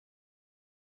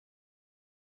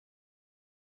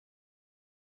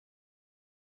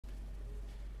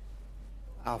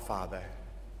Our Father,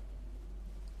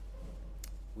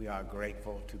 we are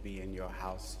grateful to be in your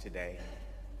house today.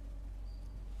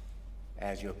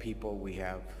 As your people, we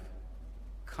have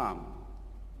come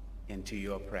into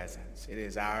your presence. It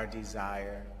is our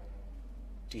desire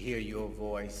to hear your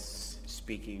voice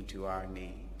speaking to our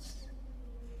needs.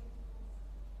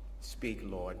 Speak,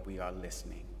 Lord, we are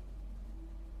listening.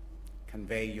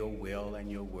 Convey your will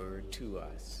and your word to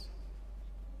us,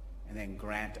 and then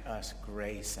grant us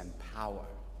grace and power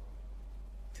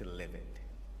to live it.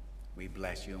 We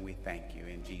bless you and we thank you.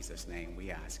 In Jesus' name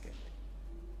we ask it.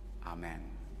 Amen.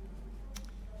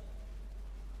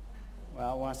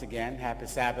 Well, once again, happy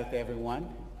Sabbath, everyone.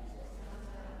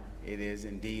 It is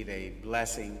indeed a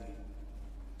blessing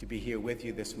to be here with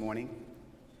you this morning.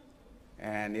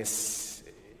 And it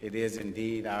is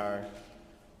indeed our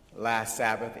last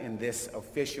Sabbath in this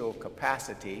official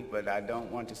capacity, but I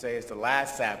don't want to say it's the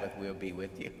last Sabbath we'll be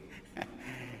with you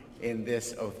in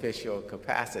this official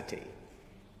capacity.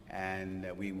 And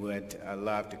we would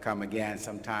love to come again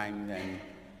sometime and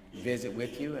visit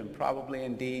with you, and probably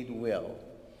indeed will.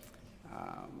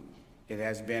 It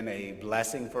has been a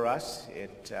blessing for us.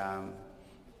 It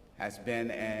has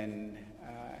been an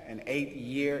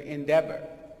 8-year endeavor,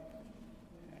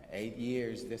 8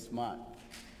 years this month.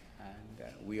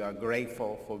 And we are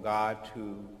grateful for God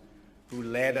who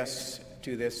led us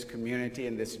to this community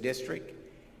in this district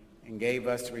and gave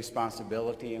us the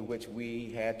responsibility in which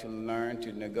we had to learn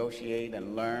to negotiate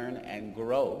and learn and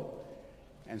grow.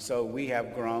 And so we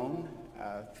have grown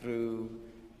through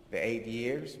the 8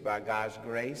 years by God's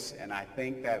grace, and I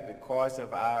think that because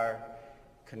of our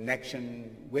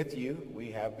connection with you, we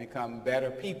have become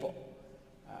better people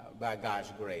by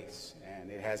God's grace, and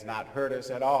it has not hurt us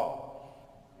at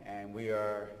all. And we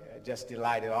are just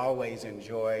delighted, always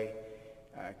enjoy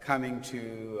coming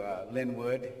to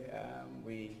Linwood.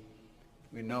 We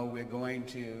know we're going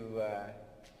to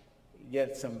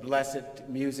get some blessed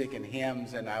music and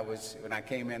hymns, and when I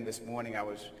came in this morning, I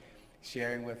was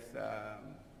sharing with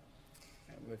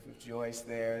Joyce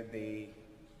there the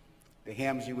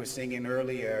hymns you were singing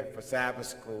earlier for Sabbath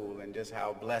school, and just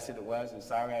how blessed it was. And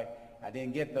sorry I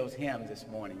didn't get those hymns this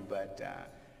morning, but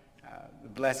the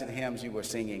blessed hymns you were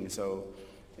singing. So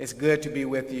it's good to be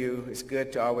with you. It's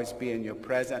good to always be in your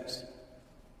presence.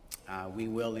 We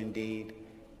will indeed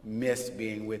miss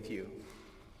being with you.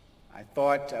 I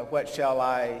thought, what shall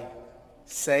I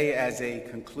say as a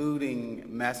concluding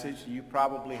message? You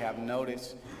probably have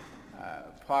noticed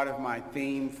part of my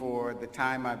theme for the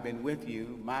time I've been with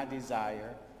you. My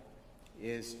desire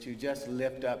is to just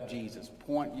lift up Jesus,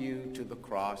 point you to the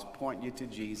cross, point you to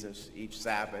Jesus. Each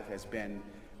Sabbath has been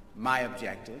my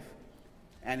objective.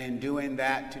 And in doing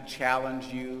that, to challenge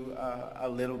you a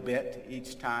little bit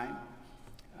each time.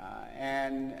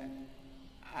 And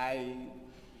I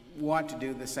want to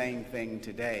do the same thing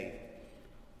today.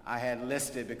 I had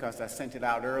listed, because I sent it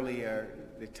out earlier,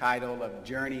 the title of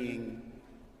Journeying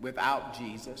Without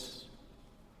Jesus.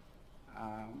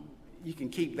 You can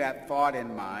keep that thought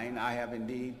in mind. I have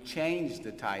indeed changed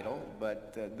the title,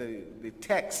 but the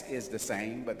text is the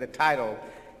same, but the title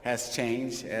has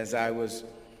changed as I was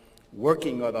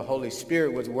working, or the Holy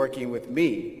Spirit was working with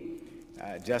me.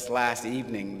 Just last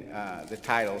evening, the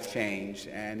title changed,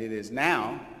 and it is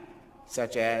now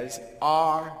such as,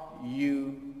 Are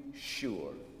You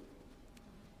Sure?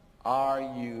 Are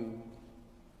you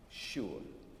sure?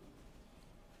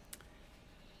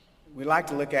 We'd like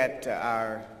to look at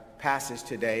our passage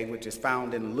today, which is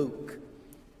found in Luke,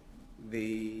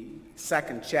 the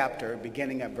 2nd chapter,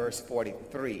 beginning at verse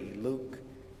 43. Luke,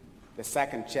 the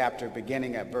 2nd chapter,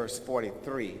 beginning at verse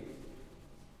 43.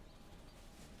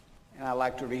 And I'd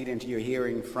like to read into your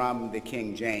hearing from the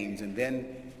King James, and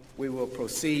then we will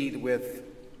proceed with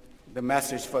the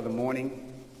message for the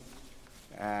morning,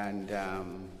 and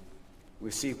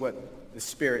we'll see what the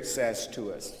Spirit says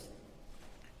to us.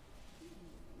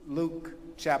 Luke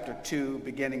chapter 2,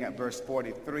 beginning at verse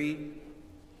 43.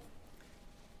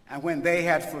 And when they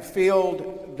had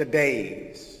fulfilled the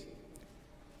days,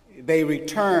 they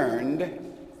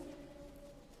returned.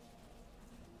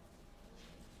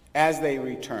 As they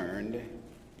returned,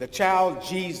 the child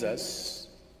Jesus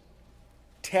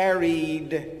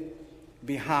tarried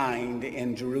behind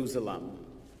in Jerusalem.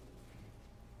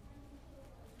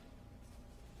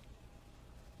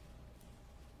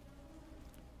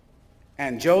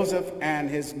 And Joseph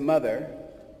and his mother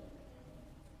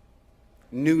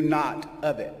knew not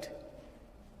of it.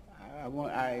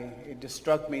 It just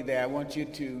struck me there. I want you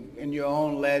to, in your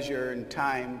own leisure and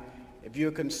time, if you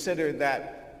consider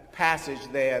that passage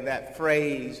there, that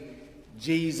phrase,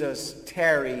 Jesus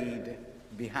tarried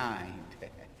behind.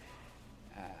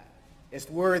 It's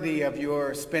worthy of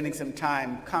your spending some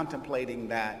time contemplating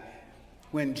that.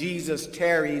 When Jesus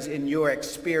tarries in your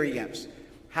experience,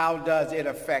 how does it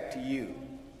affect you?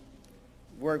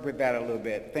 Work with that a little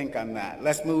bit. Think on that.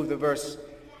 Let's move to verse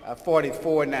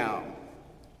 44 now.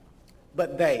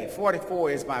 But they,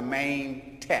 44 is my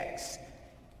main text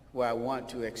where I want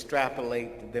to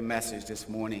extrapolate the message this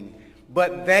morning.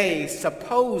 But they,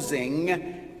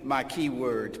 supposing, my key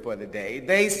word for the day,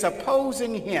 they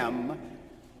supposing him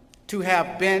to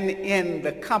have been in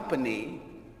the company,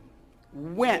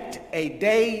 went a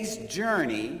day's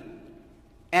journey,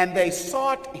 and they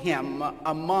sought him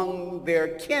among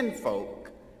their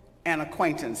kinfolk and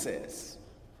acquaintances.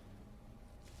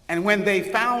 And when they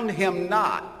found him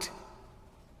not,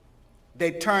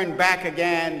 they turned back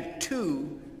again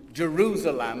to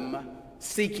Jerusalem,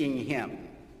 seeking him.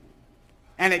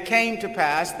 And it came to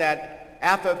pass that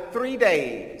after 3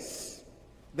 days,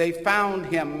 they found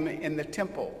him in the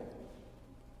temple,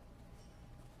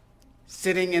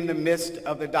 sitting in the midst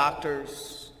of the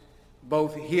doctors,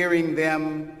 both hearing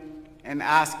them and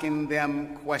asking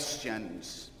them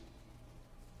questions.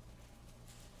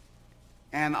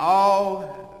 And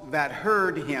all that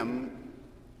heard him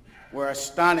were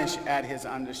astonished at his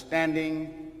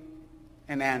understanding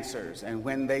and answers. And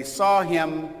when they saw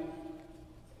him,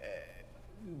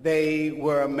 they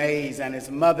were amazed. And his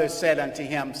mother said unto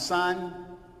him, Son,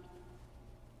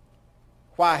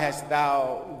 why hast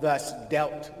thou thus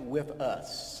dealt with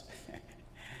us?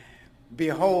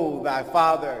 Behold, thy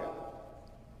father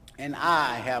and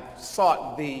I have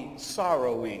sought thee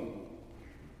sorrowing.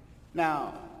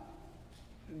 Now,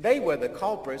 they were the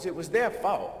culprits. It was their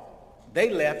fault. They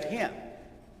left him.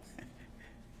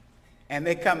 And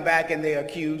they come back and they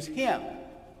accuse him.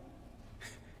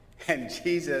 And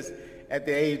Jesus, at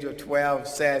the age of 12,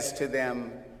 says to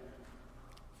them,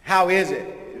 how is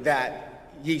it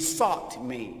that ye sought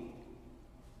me?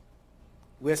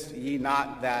 Wist ye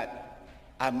not that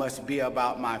I must be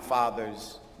about my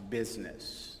Father's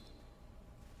business?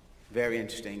 Very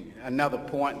interesting. Another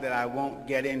point that I won't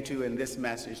get into in this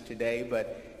message today,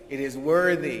 but it is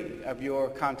worthy of your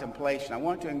contemplation. I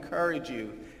want to encourage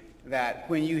you that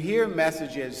when you hear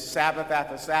messages Sabbath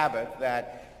after Sabbath,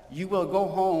 that you will go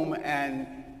home and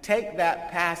take that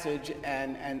passage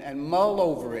and mull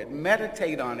over it,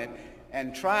 meditate on it,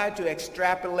 and try to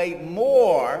extrapolate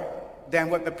more than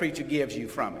what the preacher gives you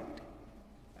from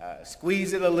it.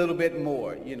 Squeeze it a little bit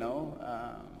more, you know.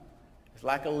 It's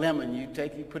like a lemon. You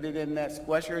put it in that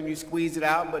squisher and you squeeze it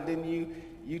out, but then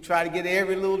you try to get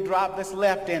every little drop that's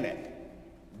left in it.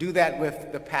 Do that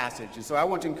with the passage. And so I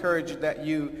want to encourage that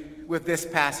you with this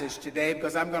passage today,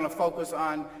 because I'm going to focus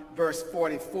on verse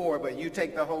 44, but you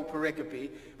take the whole pericope.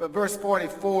 But verse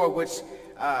 44, which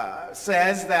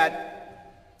says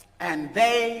that, and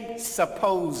they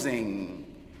supposing,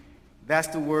 that's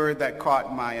the word that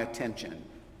caught my attention.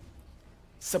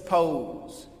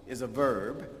 Suppose is a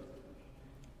verb.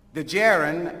 The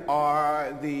gerund,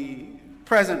 or the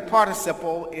present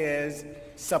participle, is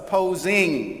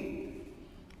supposing,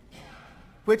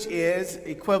 which is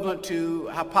equivalent to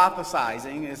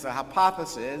hypothesizing. It's a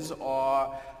hypothesis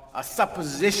or a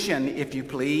supposition, if you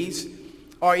please,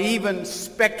 or even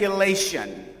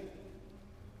speculation.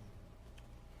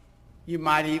 You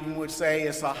might even would say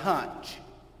it's a hunch.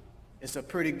 It's a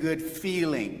pretty good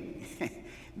feeling.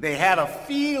 They had a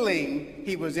feeling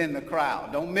he was in the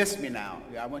crowd. Don't miss me now.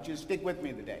 I want you to stick with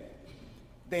me today.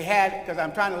 They had, because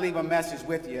I'm trying to leave a message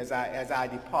with you as I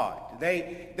depart.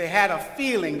 They had a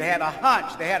feeling, they had a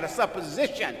hunch, they had a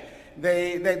supposition.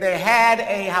 They had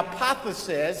a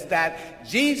hypothesis that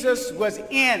Jesus was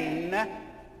in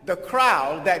the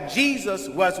crowd, that Jesus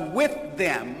was with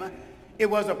them. It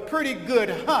was a pretty good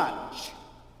hunch.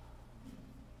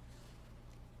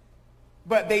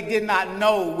 But they did not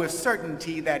know with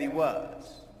certainty that he was.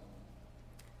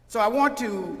 So I want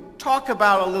to talk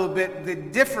about a little bit the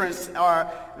difference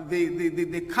or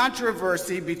the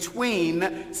controversy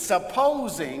between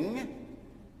supposing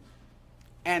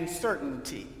and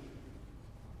certainty.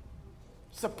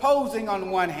 Supposing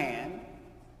on one hand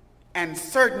and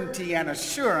certainty and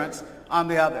assurance on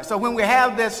the other. So when we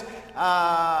have this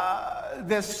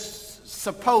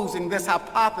supposing, this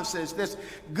hypothesis, this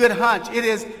good hunch, it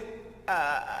is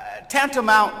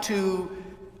tantamount to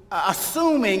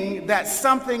assuming that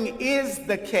something is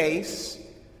the case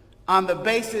on the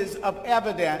basis of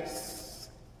evidence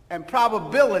and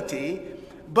probability,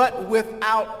 but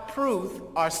without proof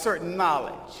or certain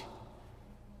knowledge.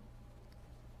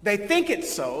 They think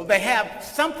it's so. They have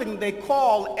something they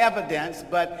call evidence,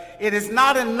 but it is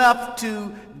not enough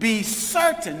to be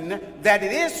certain that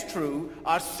it is true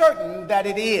or certain that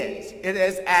it is. It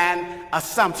is an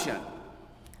assumption.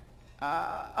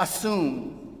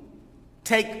 assume,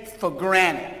 take for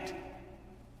granted,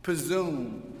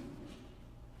 presume.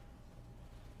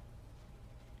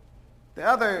 The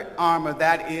other arm of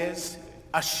that is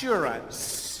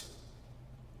assurance.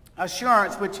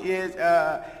 Assurance, which is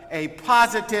a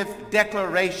positive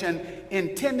declaration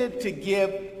intended to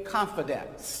give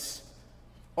confidence.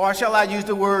 Or shall I use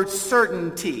the word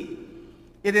certainty?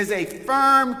 It is a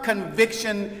firm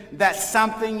conviction that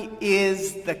something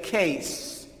is the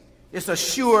case. It's a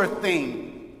sure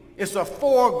thing. It's a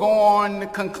foregone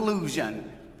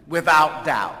conclusion without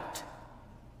doubt.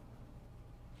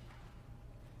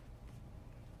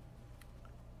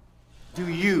 Do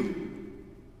you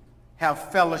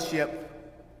have fellowship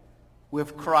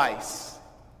with Christ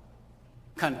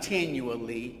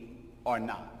continually or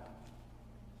not?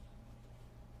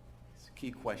 It's a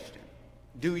key question.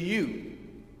 Do you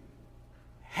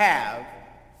have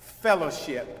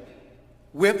fellowship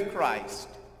with Christ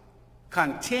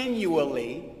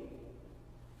continually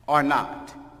or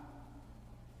not?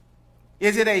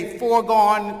 Is it a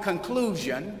foregone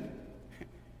conclusion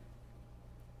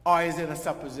or is it a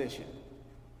supposition?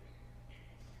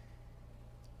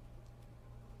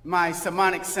 My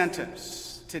sermonic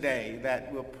sentence today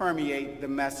that will permeate the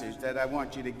message that I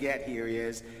want you to get here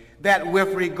is that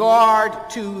with regard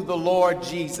to the Lord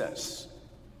Jesus,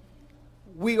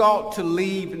 we ought to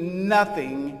leave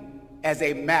nothing as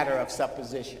a matter of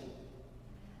supposition.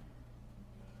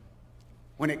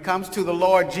 When it comes to the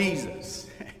Lord Jesus,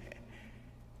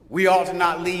 we ought to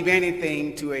not leave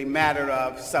anything to a matter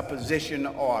of supposition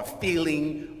or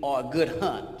feeling or a good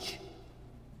hunch.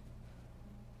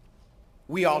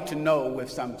 We ought to know with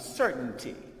some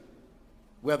certainty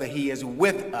whether he is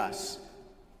with us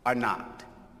or not.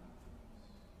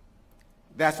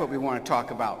 That's what we want to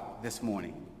talk about this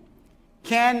morning.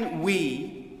 Can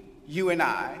we, you and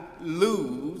I,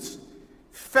 lose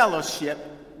fellowship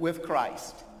with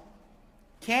Christ?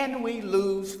 Can we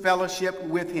lose fellowship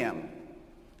with him?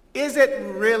 Is it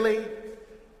really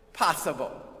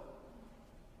possible?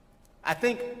 I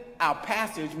think our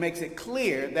passage makes it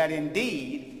clear that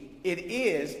indeed it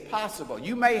is possible.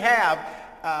 You may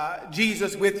have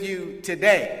Jesus with you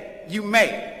today. You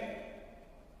may.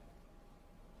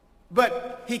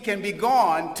 But he can be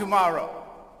gone tomorrow.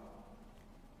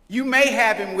 You may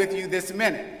have him with you this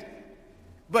minute,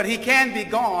 but he can be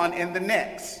gone in the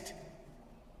next.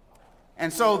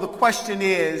 And so the question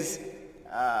is,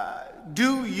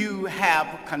 do you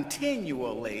have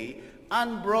continually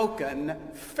unbroken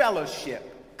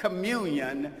fellowship,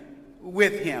 communion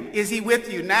with him? Is he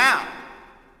with you now?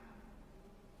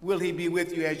 Will he be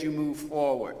with you as you move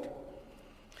forward?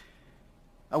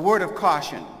 A word of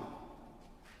caution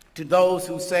to those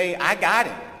who say, I got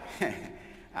him.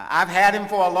 I've had him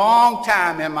for a long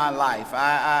time in my life.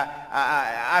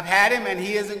 I've had him and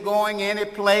he isn't going any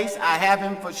place. I have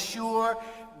him for sure.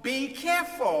 Be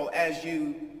careful as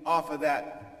you offer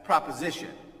that proposition.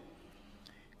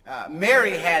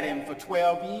 Mary had him for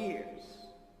 12 years.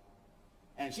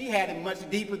 And she had him much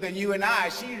deeper than you and I.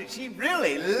 She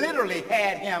really, literally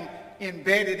had him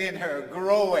embedded in her,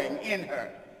 growing in her,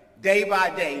 day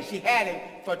by day. She had him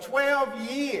for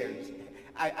 12 years.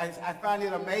 I find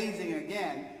it amazing,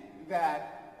 again,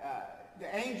 that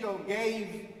the angel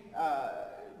gave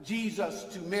Jesus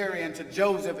to Mary and to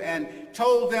Joseph and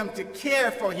told them to care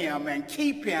for him and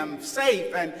keep him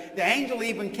safe. And the angel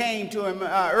even came to him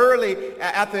early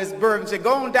after his birth and said,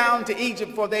 go on down to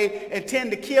Egypt, for they intend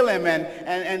to kill him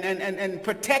and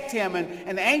protect him.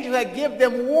 And the angel had given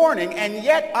them warning. And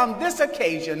yet on this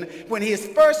occasion, when his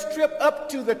first trip up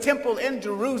to the temple in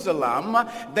Jerusalem,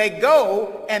 they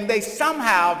go and they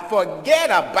somehow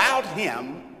forget about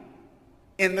him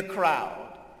in the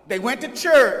crowd. They went to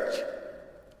church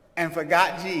and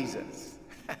forgot Jesus.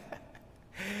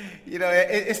 You know,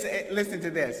 listen to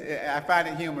this. I find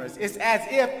it humorous. It's as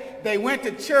if they went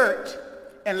to church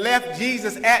and left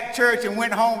Jesus at church and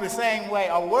went home the same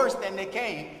way, or worse than they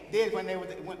did when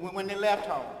they left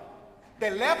home. They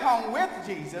left home with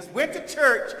Jesus, went to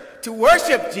church to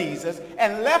worship Jesus,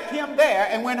 and left him there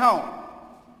and went home.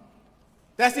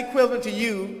 That's equivalent to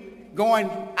you going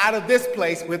out of this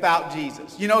place without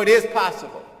Jesus. You know, it is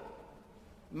possible.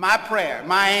 My prayer,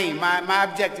 my aim, my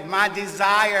objective, my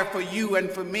desire for you and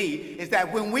for me is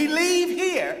that when we leave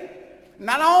here,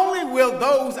 not only will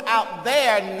those out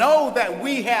there know that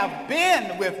we have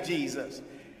been with Jesus,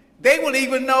 they will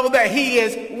even know that he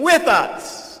is with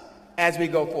us as we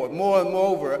go forward.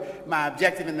 Moreover, my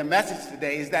objective in the message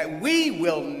today is that we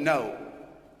will know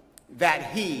that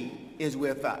he is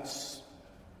with us.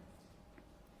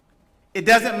 It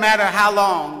doesn't matter how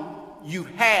long you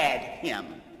had him.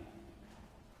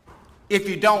 If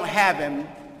you don't have him,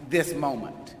 this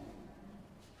moment.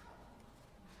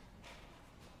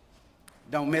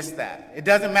 Don't miss that. It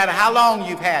doesn't matter how long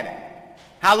you've had it,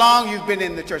 how long you've been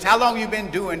in the church, how long you've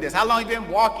been doing this, how long you've been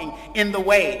walking in the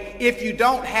way. If you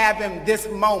don't have him this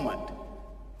moment,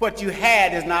 what you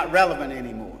had is not relevant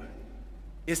anymore.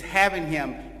 It's having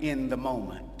him in the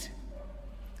moment.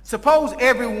 Suppose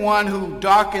everyone who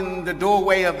darkened the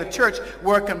doorway of the church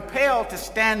were compelled to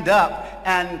stand up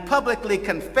and publicly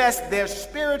confess their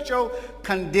spiritual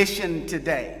condition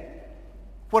today.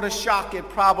 What a shock it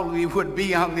probably would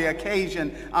be on the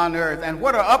occasion on earth, and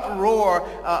what an uproar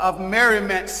of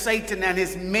merriment Satan and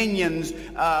his minions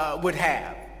would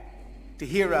have to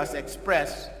hear us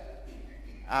express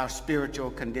our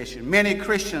spiritual condition. Many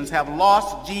Christians have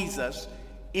lost Jesus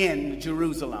in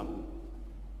Jerusalem,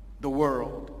 the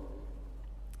world.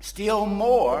 Still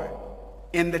more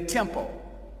in the temple,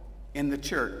 in the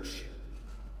church.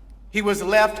 He was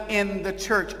left in the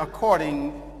church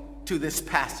according to this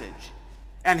passage.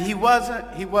 And he was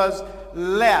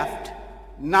left,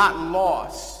 not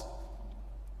lost,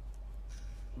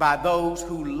 by those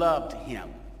who loved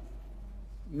him.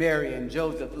 Mary and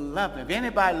Joseph loved him. If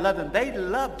anybody loved him, they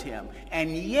loved him.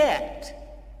 And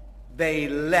yet, they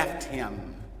left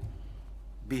him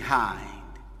behind.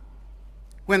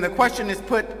 When the question is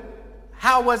put,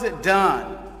 how was it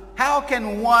done? How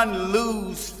can one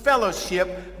lose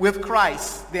fellowship with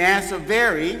Christ? The answer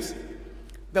varies.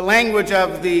 The language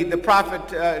of the prophet,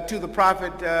 the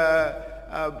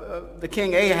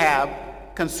king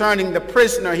Ahab, concerning the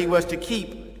prisoner he was to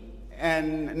keep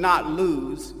and not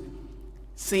lose,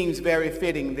 seems very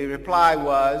fitting. The reply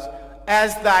was,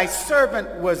 as thy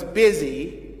servant was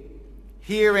busy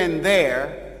here and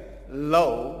there,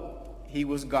 lo, he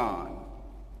was gone.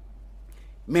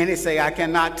 Many say, I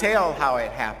cannot tell how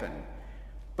it happened.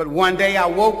 But one day I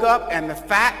woke up, and the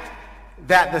fact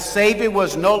that the Savior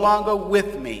was no longer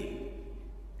with me,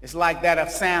 it's like that of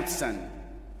Samson.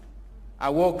 I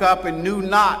woke up and knew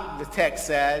not, the text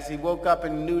says, he woke up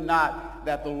and knew not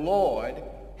that the Lord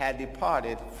had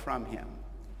departed from him.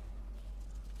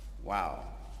 Wow.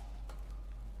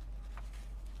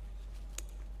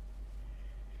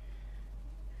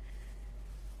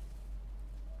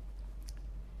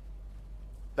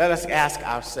 Let us ask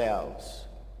ourselves,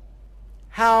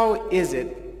 how is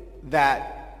it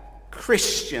that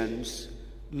Christians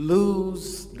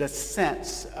lose the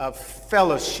sense of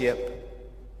fellowship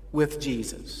with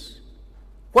Jesus?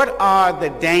 What are the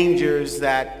dangers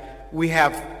that we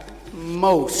have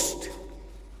most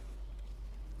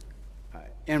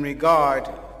in regard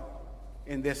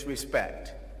in this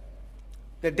respect?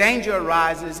 The danger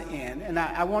arises in, and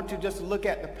I want to just look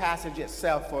at the passage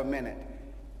itself for a minute.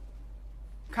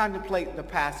 Contemplate the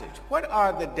passage. What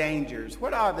are the dangers?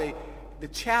 What are the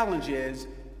challenges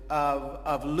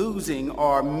of losing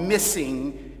or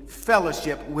missing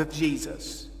fellowship with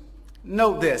Jesus?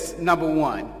 Note this, number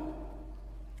one.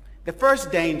 The first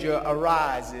danger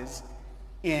arises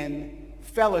in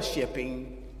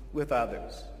fellowshipping with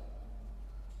others.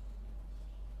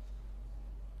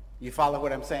 You follow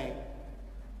what I'm saying?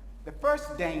 The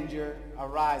first danger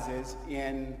arises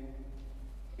in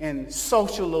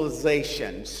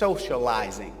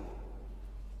socializing.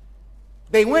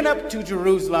 They went up to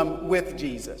Jerusalem with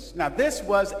Jesus. Now, this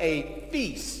was a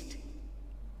feast.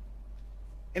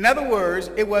 In other words,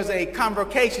 it was a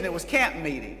convocation. It was camp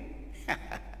meeting.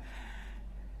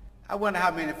 I wonder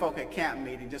how many folk at camp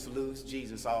meeting just lose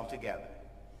Jesus altogether.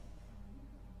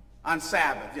 On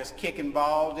Sabbath, just kicking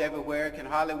balls everywhere, can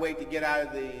hardly wait to get out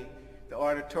of the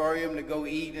auditorium to go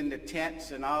eat in the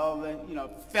tents and all the,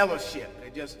 fellowship. They're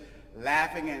just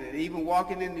laughing and even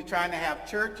walking in, trying to have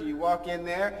church, and you walk in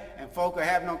there and folk are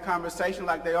having no conversation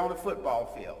like they're on a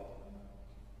football field.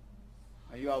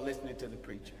 Are you all listening to the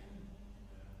preacher?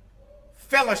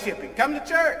 Fellowshipping. Come to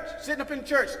church. Sitting up in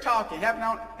church talking,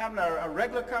 having a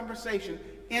regular conversation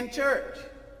in church.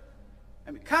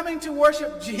 I mean, coming to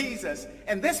worship Jesus.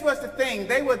 And this was the thing.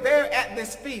 They were there at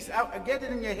this feast. I get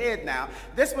it in your head now.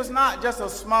 This was not just a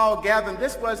small gathering.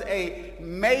 This was a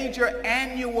major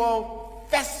annual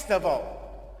festival.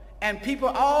 And people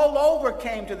all over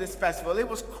came to this festival. It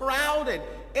was crowded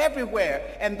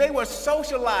everywhere. And they were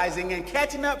socializing and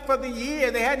catching up for the year.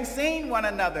 They hadn't seen one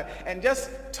another. And just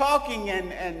talking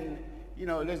and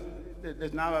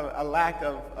there's not a lack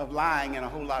of lying and a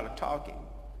whole lot of talking.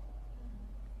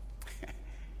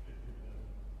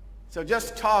 So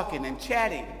just talking and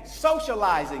chatting,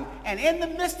 socializing, and in the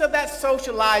midst of that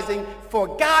socializing,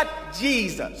 forgot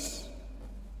Jesus.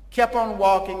 Kept on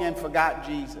walking and forgot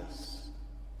Jesus.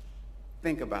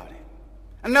 Think about it.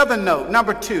 Another note,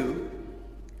 number two,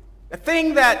 the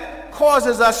thing that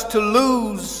causes us to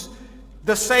lose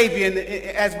the Savior, and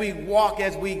as we walk,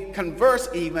 as we converse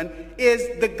even,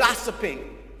 is the gossiping.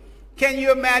 Can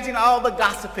you imagine all the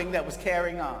gossiping that was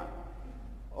carrying on?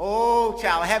 Oh,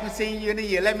 child, I haven't seen you in a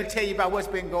year. Let me tell you about what's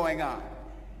been going on.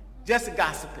 Just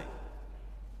gossiping.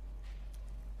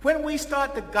 When we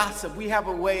start to gossip, we have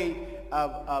a way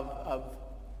of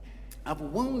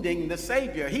wounding the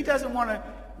Savior. He doesn't want to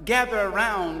gather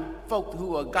around folk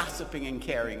who are gossiping and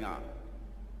carrying on.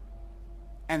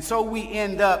 And so we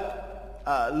end up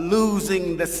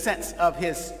losing the sense of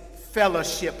his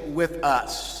fellowship with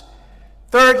us.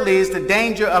 Thirdly is the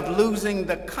danger of losing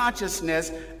the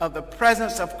consciousness of the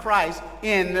presence of Christ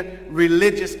in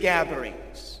religious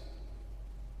gatherings.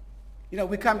 You know,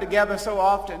 we come together so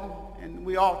often, and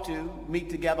we ought to meet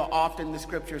together often, the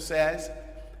scripture says.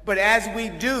 But as we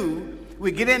do,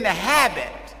 we get in the habit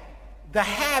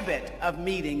of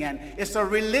meeting, and it's a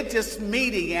religious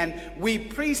meeting, and we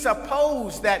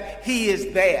presuppose that he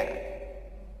is there.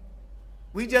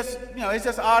 We just, it's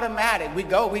just automatic. We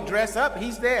go, we dress up,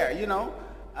 he's there,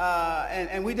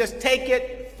 and we just take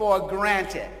it for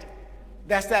granted.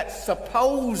 That's that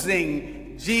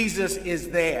supposing Jesus is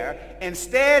there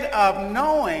instead of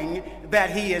knowing that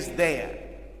he is there.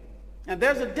 And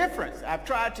there's a difference. I've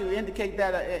tried to indicate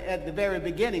that at the very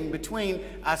beginning between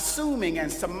assuming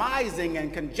and surmising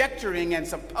and conjecturing and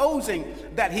supposing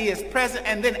that he is present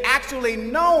and then actually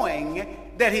knowing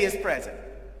that he is present.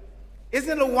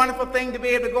 Isn't it a wonderful thing to be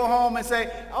able to go home and say,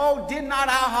 oh, did not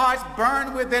our hearts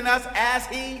burn within us as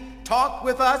he talked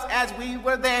with us as we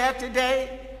were there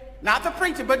today? Not the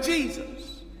preacher, but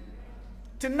Jesus.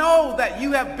 To know that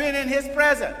you have been in his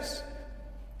presence.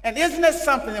 And isn't it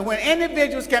something that when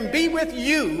individuals can be with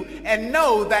you and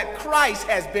know that Christ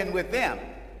has been with them?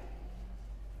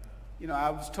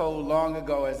 I was told long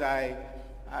ago as I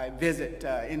visit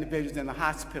individuals in the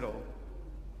hospital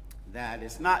that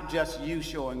it's not just you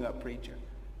showing up, preacher.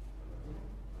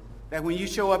 That when you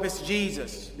show up, it's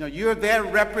Jesus. You're there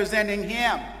representing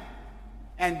him.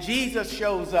 And Jesus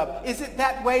shows up. Is it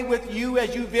that way with you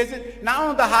as you visit not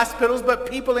only the hospitals, but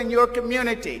people in your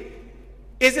community?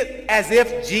 Is it as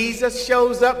if Jesus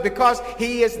shows up because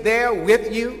he is there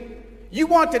with you? You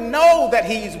want to know that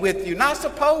he's with you, not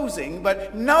supposing,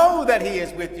 but know that he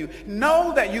is with you.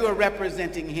 Know that you are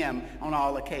representing him on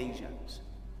all occasions.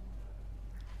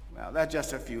 Well, that's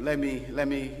just a few. Let me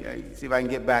see if I can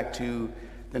get back to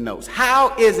the notes.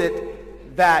 How is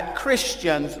it that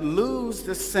Christians lose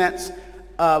the sense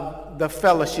of the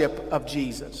fellowship of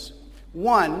Jesus?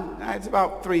 One, it's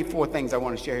about 3-4 things I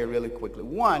want to share here really quickly.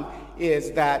 One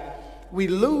is that we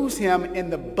lose him in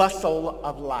the bustle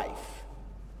of life.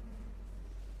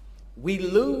 We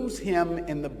lose him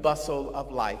in the bustle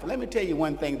of life. Let me tell you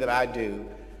one thing that I do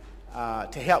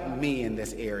to help me in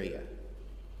this area.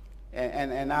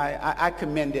 And I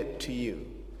commend it to you.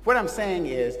 What I'm saying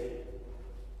is,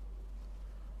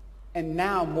 and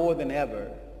now more than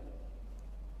ever,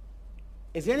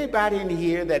 is anybody in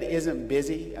here that isn't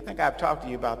busy? I think I've talked to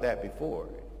you about that before.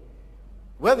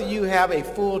 Whether you have a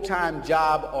full-time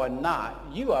job or not,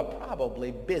 you are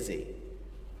probably busy.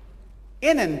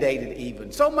 Inundated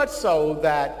even. So much so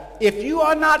that if you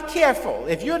are not careful,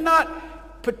 if you're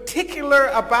not particular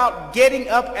about getting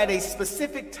up at a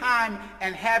specific time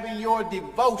and having your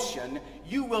devotion,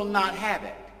 you will not have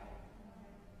it.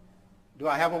 Do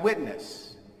I have a witness?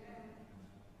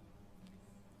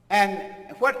 And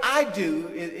what I do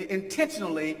is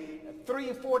intentionally, 3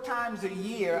 or 4 times a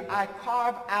year, I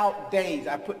carve out days.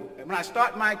 When I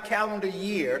start my calendar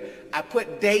year, I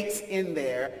put dates in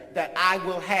there that I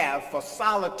will have for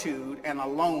solitude and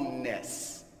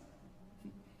aloneness.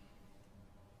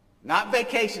 Not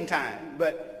vacation time,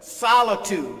 but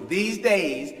solitude. These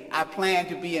days, I plan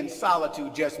to be in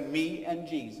solitude, just me and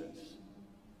Jesus.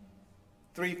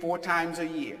 3, 4 times a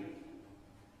year.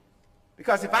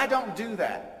 Because if I don't do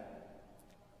that,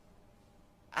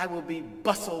 I will be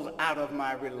bustled out of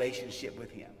my relationship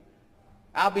with him.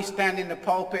 I'll be standing in the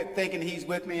pulpit thinking he's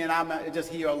with me and I'm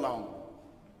just here alone.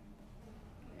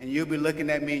 And you'll be looking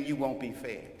at me and you won't be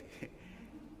fed.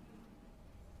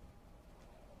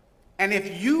 And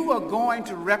if you are going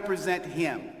to represent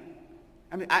him,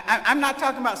 I'm not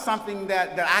talking about something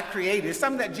that I created. It's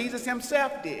something that Jesus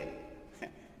himself did.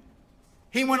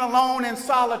 He went alone in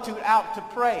solitude out to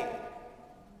pray.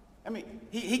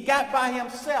 He got by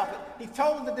himself. He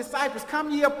told the disciples,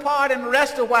 come ye apart and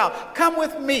rest a while. Come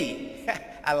with me.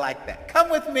 I like that. Come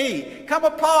with me. Come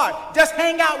apart. Just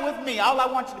hang out with me. All I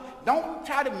want you to do. Don't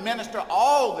try to minister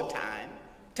all the time.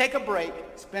 Take a break.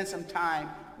 Spend some time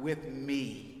with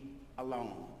me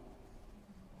alone.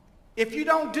 If you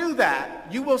don't do that,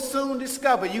 you will soon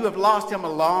discover you have lost him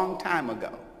a long time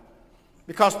ago.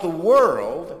 Because the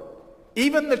world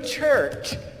Even the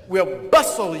church will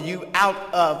bustle you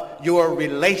out of your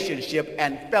relationship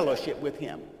and fellowship with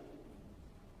him.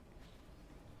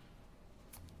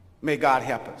 May God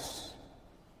help us.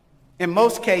 In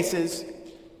most cases,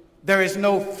 there is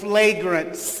no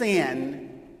flagrant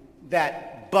sin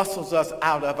that bustles us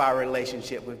out of our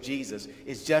relationship with Jesus.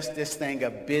 It's just this thing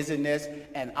of busyness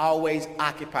and always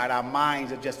occupied. Our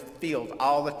minds are just filled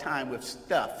all the time with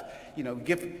stuff. You know, you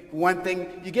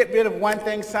get rid of one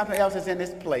thing, something else is in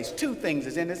its place. Two things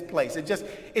is in its place. It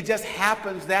just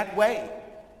happens that way.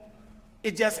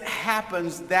 It just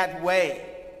happens that way.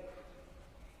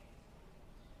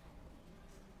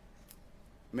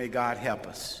 May God help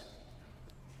us.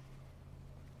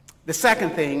 The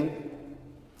second thing,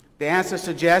 the answer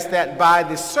suggests that by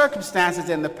the circumstances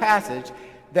in the passage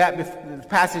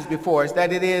before us,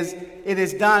 that it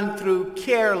is done through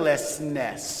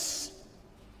carelessness.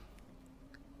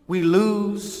 We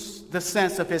lose the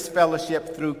sense of his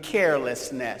fellowship through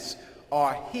carelessness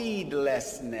or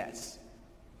heedlessness.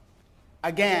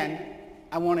 Again,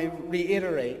 I want to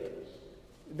reiterate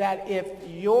that if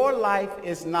your life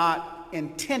is not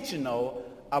intentional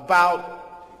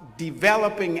about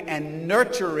developing and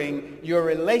nurturing your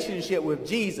relationship with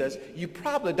Jesus, you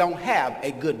probably don't have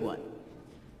a good one.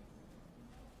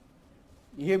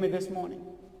 You hear me this morning?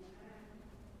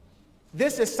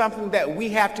 This is something that we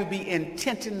have to be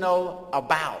intentional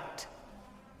about.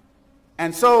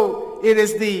 And so it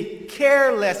is the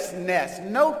carelessness.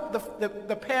 Note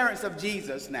the parents of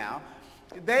Jesus now.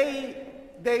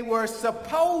 They were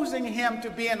supposing him to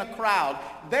be in a crowd.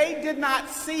 They did not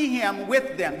see him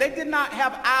with them. They did not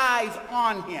have eyes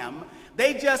on him.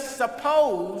 They just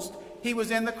supposed he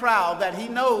was in the crowd, that he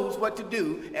knows what to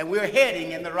do, and we're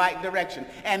heading in the right direction.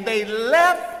 And they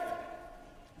left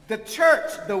the church,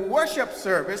 the worship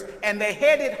service, and they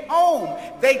headed home.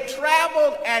 They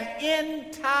traveled an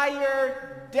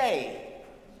entire day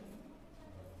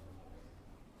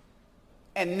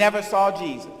and never saw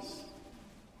Jesus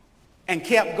and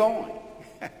kept going.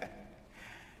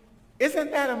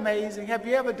 Isn't that amazing? Have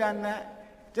you ever done that?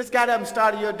 Just got up and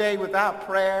started your day without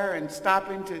prayer and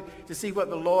stopping to see what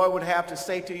the Lord would have to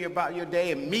say to you about your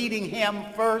day and meeting him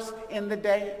first in the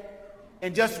day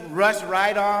and just rush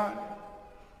right on.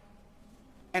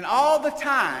 And all the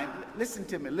time, listen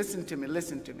to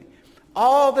me.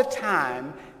 All the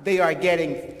time, they are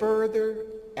getting further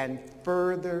and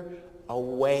further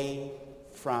away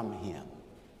from him.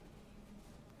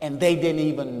 And they didn't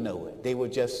even know it. They were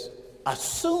just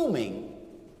assuming,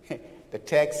 the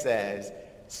text says,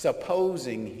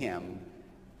 supposing him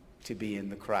to be in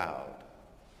the crowd.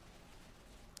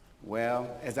 Well,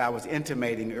 as I was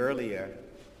intimating earlier,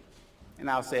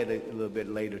 and I'll say it a little bit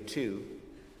later too,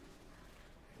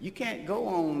 you can't go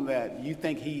on that you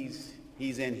think he's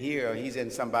in here or he's in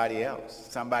somebody else.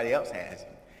 Somebody else has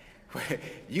him.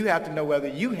 You have to know whether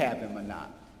you have him or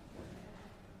not.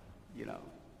 You know,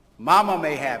 mama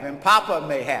may have him, papa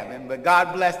may have him, but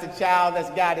God bless the child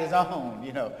that's got his own,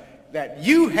 you know, that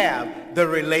you have the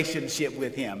relationship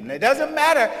with him. And it doesn't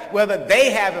matter whether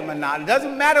they have him or not. It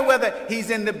doesn't matter whether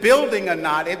he's in the building or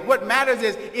not. What matters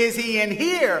is he in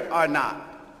here or not?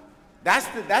 That's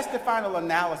the final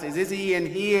analysis. Is he in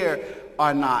here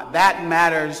or not? That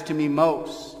matters to me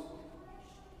most.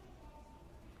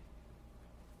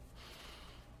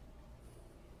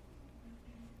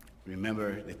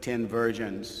 Remember the 10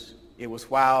 virgins. It was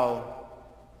while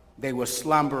they were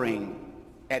slumbering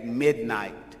at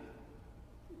midnight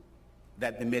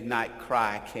that the midnight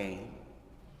cry came.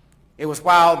 It was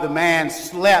while the man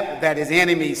slept that his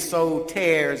enemies sowed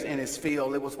tares in his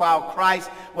field. It was while Christ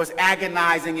was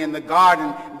agonizing in the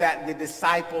garden that the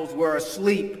disciples were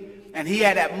asleep. And he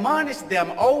had admonished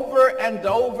them over and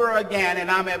over again, and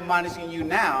I'm admonishing you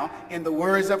now in the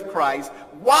words of Christ.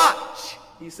 Watch,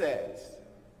 he says.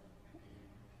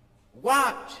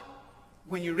 Watch.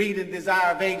 When you read in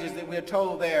Desire of Ages that we're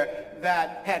told there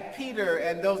that had Peter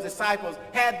and those disciples,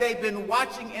 had they been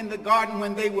watching in the garden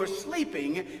when they were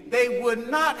sleeping, they would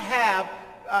not have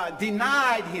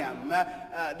denied him.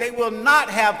 They will not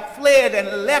have fled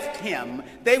and left him.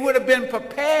 They would have been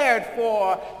prepared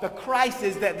for the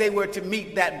crisis that they were to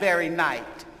meet that very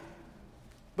night.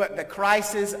 But the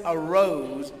crisis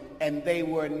arose and they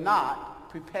were not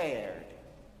prepared.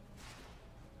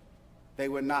 They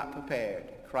were not prepared.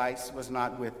 Christ was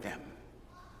not with them.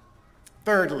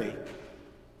 Thirdly,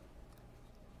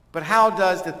 but how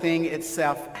does the thing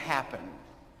itself happen?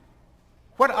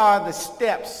 What are the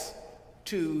steps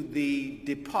to the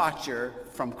departure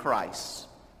from Christ?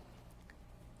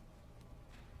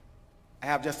 I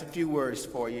have just a few words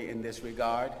for you in this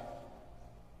regard.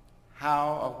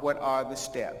 How or what are the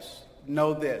steps?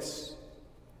 Know this.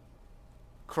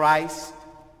 Christ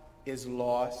is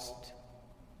lost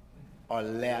or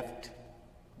left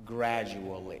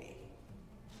gradually.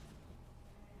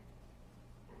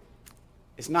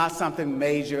 It's not something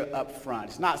major up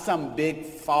front. It's not some big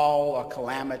fall or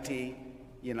calamity,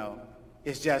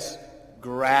 It's just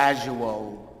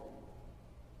gradual.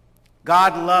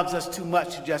 God loves us too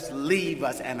much to just leave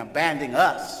us and abandon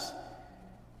us,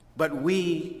 but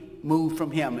we move from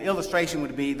him. The illustration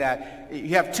would be that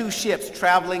you have two ships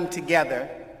traveling together,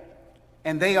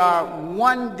 and they are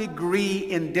 1 degree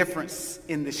in difference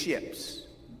in the ships.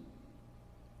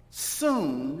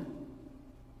 Soon,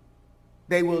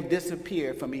 they will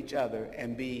disappear from each other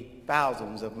and be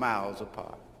thousands of miles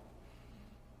apart.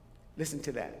 Listen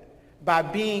to that. By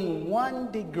being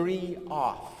 1 degree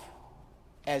off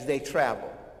as they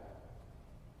travel,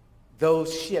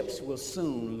 those ships will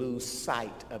soon lose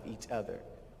sight of each other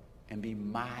and be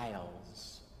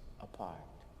miles apart.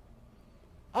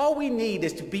 All we need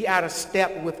is to be out of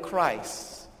step with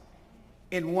Christ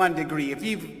in 1 degree. If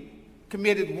you've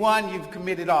committed one, you've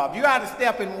committed all. If you're out of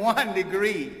step in 1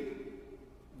 degree,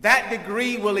 that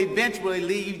degree will eventually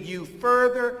lead you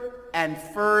further and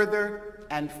further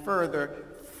and further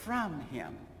from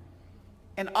him.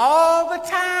 And all the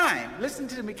time, listen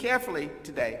to me carefully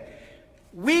today,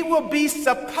 we will be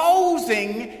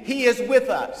supposing he is with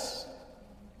us.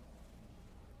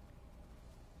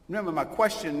 Remember my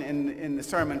question in the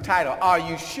sermon title, are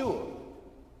you sure?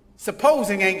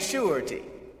 Supposing ain't surety.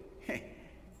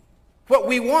 What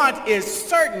we want is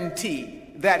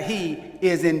certainty that he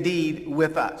is indeed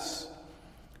with us.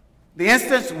 The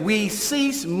instant we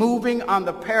cease moving on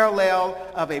the parallel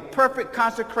of a perfect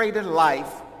consecrated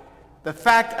life, the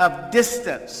fact of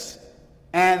distance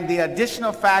and the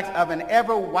additional fact of an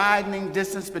ever-widening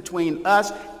distance between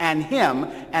us and him,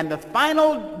 and the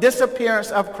final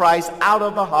disappearance of Christ out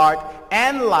of the heart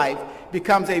and life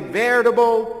becomes a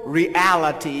veritable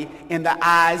reality in the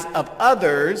eyes of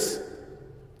others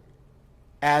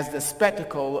as the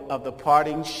spectacle of the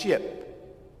parting ship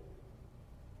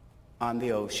on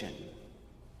the ocean.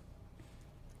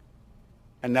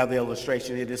 Another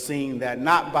illustration, it is seen that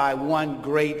not by one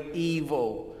great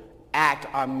evil act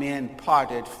are men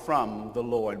parted from the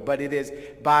Lord, but it is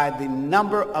by the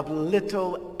number of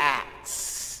little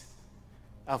acts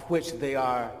of which they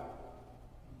are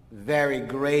very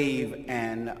grave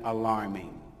and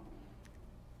alarming.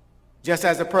 Just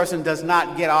as a person does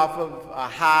not get off of a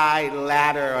high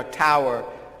ladder or tower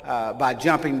by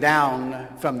jumping down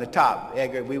from the top.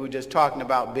 Edgar, we were just talking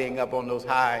about being up on those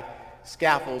high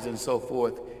scaffolds and so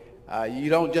forth. You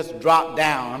don't just drop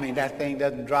down. I mean, that thing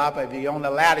doesn't drop. If you're on the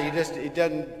ladder,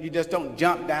 you just don't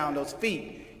jump down those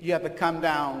feet. You have to come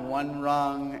down 1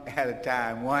 rung at a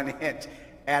time, 1 inch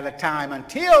at a time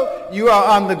until you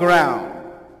are on the ground.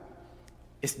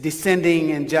 It's descending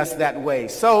in just that way.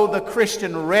 So the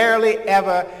Christian rarely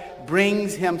ever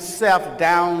brings himself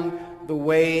down the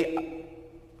way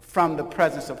from the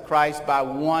presence of Christ by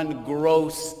one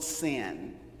gross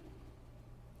sin,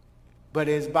 but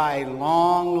is by a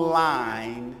long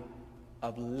line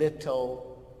of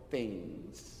little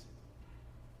things.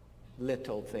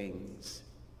 Little things.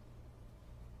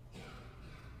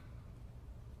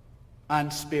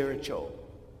 Unspiritual,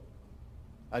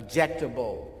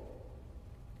 objectable,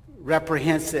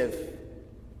 reprehensive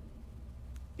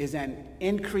is an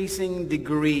increasing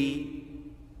degree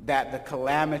that the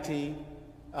calamity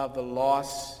of the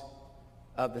loss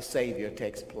of the Savior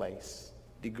takes place,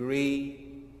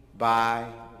 degree by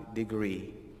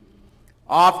degree.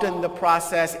 Often the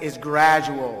process is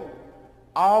gradual,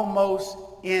 almost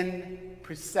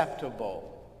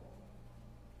imperceptible.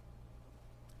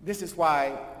 This is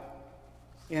why,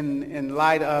 in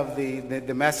light of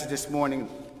the message this morning,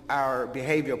 our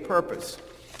behavioral purpose,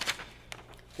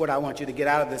 what I want you to get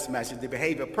out of this message, the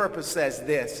behavioral purpose says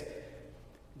this: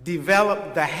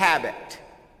 develop the habit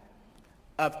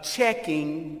of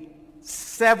checking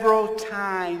several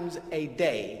times a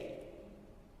day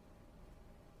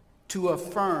to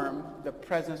affirm the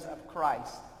presence of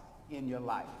Christ in your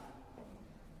life.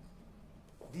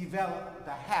 Develop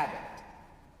the habit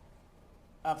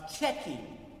of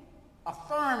checking,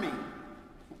 affirming,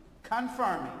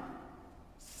 confirming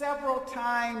several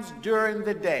times during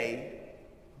the day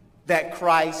that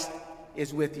Christ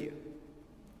is with you.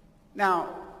 Now,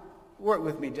 work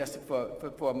with me just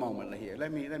for a moment here.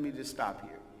 Let me just stop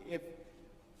here.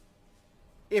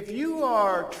 If you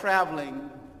are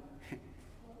traveling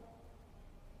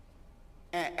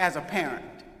as a parent,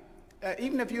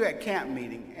 even if you're at camp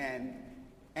meeting,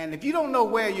 and if you don't know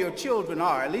where your children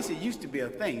are, at least it used to be a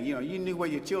thing. You knew where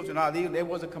your children are. There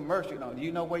was a commercial.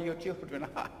 You know where your children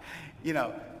are.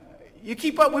 You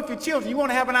keep up with your children. You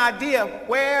want to have an idea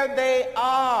where they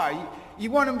are.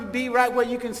 You want them to be right where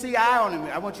you can see eye on them.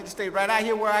 I want you to stay right out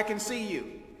here where I can see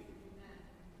you.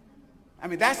 I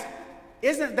mean,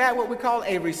 isn't that what we call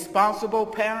a responsible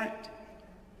parent?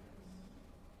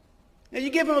 Now, you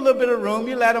give them a little bit of room.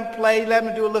 You let them play, let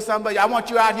them do a little something. But I want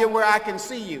you out here where I can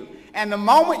see you. And the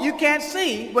moment you can't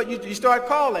see, but you start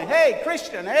calling, hey,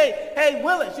 Christian, hey,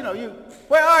 Willis,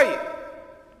 where are you?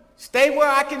 Stay where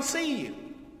I can see you.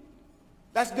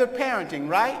 That's good parenting,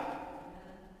 right?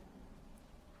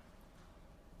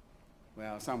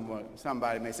 Well,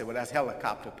 somebody may say, well, that's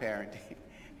helicopter parenting.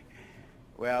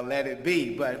 Well, let it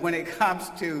be. But when it comes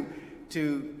to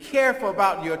careful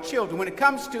about your children, when it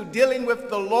comes to dealing with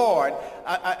the Lord,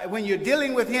 when you're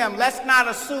dealing with him, let's not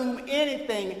assume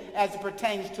anything as it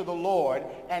pertains to the Lord,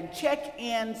 and check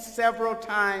in several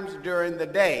times during the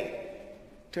day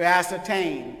to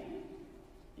ascertain,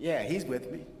 yeah, he's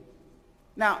with me.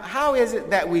 Now, how is it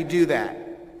that we do that?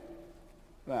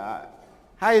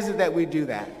 How is it that we do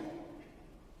that?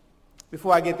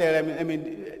 Before I get there,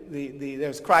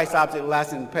 there's Christ's Object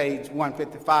Lesson, page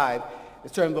 155. The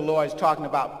term of the Lord is talking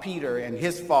about Peter and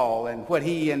his fall and what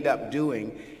he ended up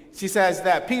doing. She says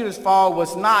that Peter's fall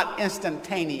was not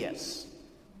instantaneous.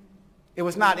 It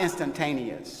was not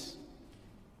instantaneous.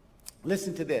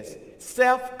 Listen to this.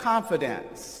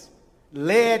 Self-confidence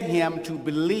led him to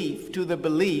the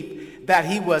belief that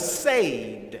he was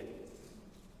saved.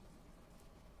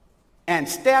 And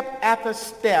step after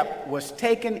step was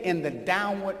taken in the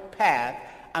downward path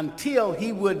until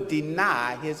he would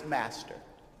deny his master.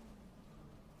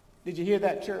 Did you hear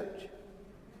that, church?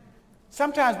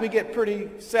 Sometimes we get pretty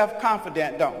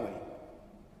self-confident, don't we?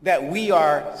 That we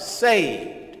are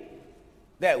saved,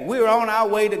 that we're on our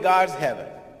way to God's heaven.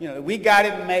 We got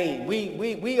it made.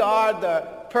 We are the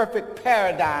perfect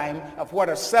paradigm of what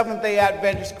a Seventh-day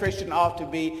Adventist Christian ought to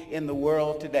be in the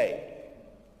world today.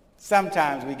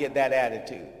 Sometimes we get that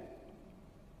attitude.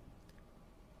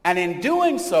 And in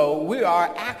doing so, we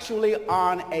are actually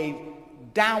on a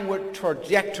downward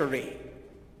trajectory.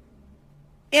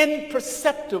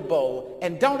 Imperceptible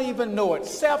and don't even know it,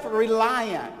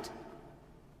 self-reliant.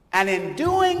 And in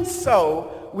doing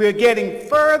so, we're getting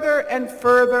further and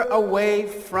further away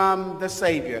from the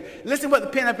Savior. Listen what the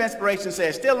Pen of Inspiration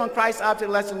says, still on Christ's Object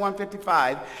Lesson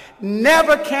 155.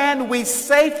 Never can we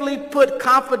safely put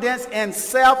confidence in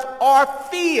self or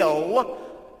feel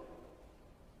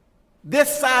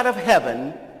this side of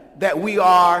heaven that we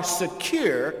are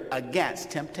secure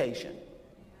against temptation.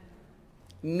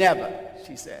 Never,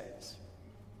 she says.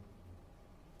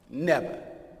 Never.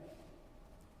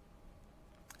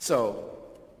 So,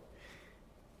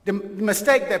 the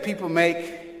mistake that people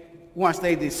make once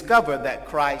they discover that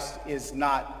Christ is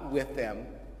not with them,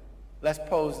 let's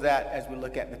pose that as we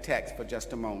look at the text for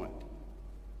just a moment.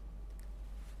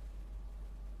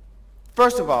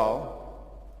 First of all,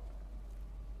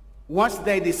 once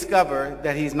they discover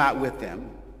that he's not with them,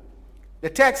 the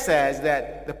text says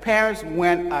that the parents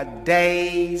went a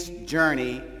day's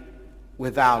journey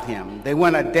without him. They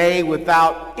went a day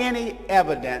without any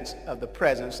evidence of the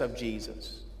presence of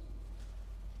Jesus.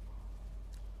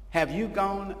 Have you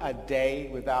gone a day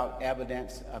without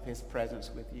evidence of his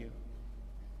presence with you?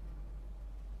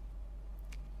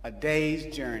 A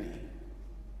day's journey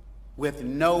with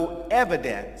no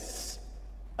evidence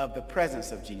of the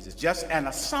presence of Jesus, just an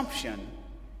assumption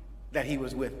that he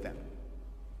was with them.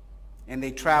 And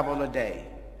they traveled a day.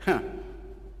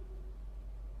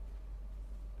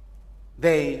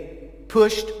 They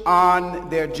pushed on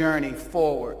their journey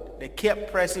forward. They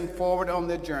kept pressing forward on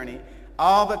their journey,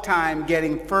 all the time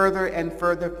getting further and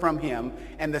further from him.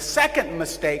 And the second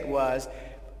mistake was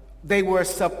they were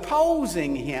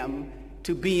supposing him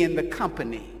to be in the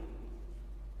company.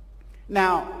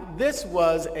 Now, this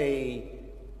was a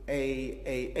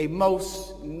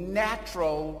most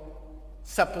natural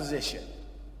supposition.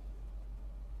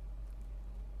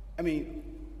 I mean,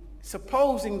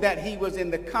 supposing that he was in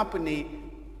the company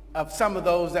of some of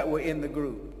those that were in the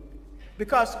group.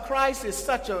 Because Christ is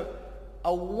such a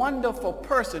wonderful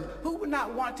person, who would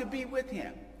not want to be with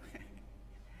him?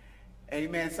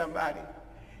 Amen, somebody.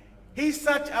 He's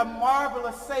such a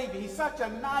marvelous Savior. He's such a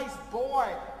nice boy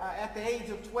at the age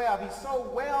of 12. He's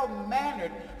so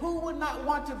well-mannered. Who would not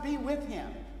want to be with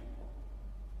him?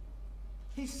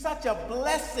 He's such a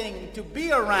blessing to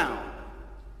be around.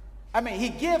 I mean, he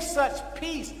gives such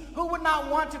peace. Who would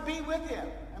not want to be with him?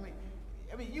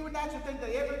 I mean, you would naturally think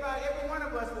that every one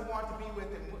of us would want to be with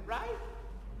him, right?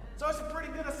 So it's a pretty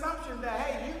good assumption that,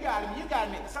 hey, you got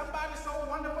him. Somebody so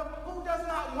wonderful, who does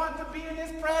not want to be in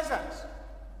his presence?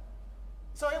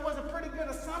 So it was a pretty good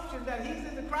assumption that he's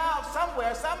in the crowd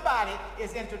somewhere. Somebody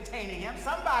is entertaining him.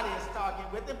 Somebody is talking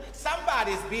with him.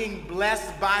 Somebody is being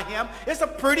blessed by him. It's a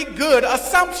pretty good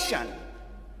assumption.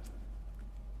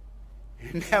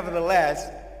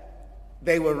 Nevertheless,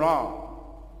 they were wrong.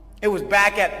 It was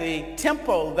back at the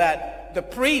temple that the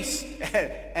priests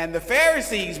and the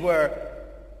Pharisees were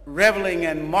reveling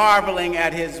and marveling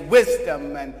at his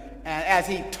wisdom and as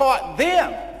he taught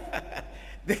them.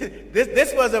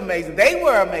 This was amazing. They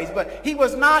were amazed, but he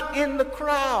was not in the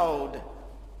crowd.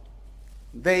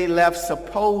 They left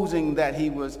supposing that he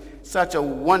was such a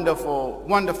wonderful,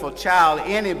 wonderful child.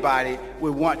 Anybody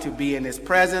would want to be in his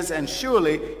presence, and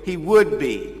surely he would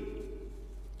be.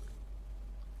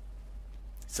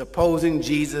 Supposing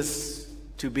Jesus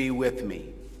to be with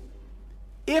me.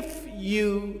 If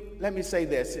you, let me say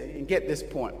this and get this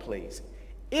point, please.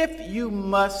 If you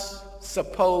must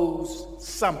suppose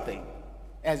something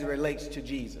as it relates to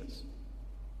Jesus,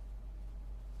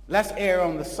 let's err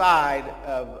on the side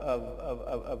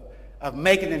of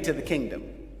making it into the kingdom.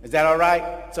 Is that all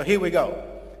right? So here we go.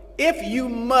 If you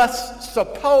must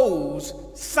suppose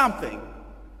something,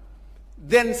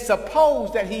 then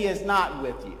suppose that he is not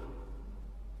with you.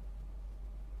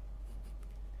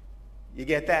 You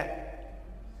get that?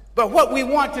 But what we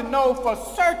want to know for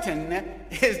certain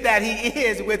is that he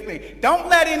is with me. Don't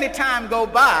let any time go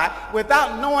by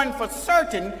without knowing for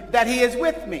certain that he is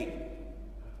with me.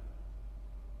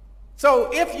 So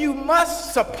if you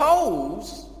must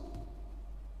suppose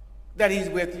that he's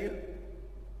with you,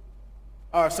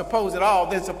 or suppose at all,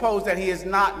 then suppose that he is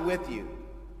not with you.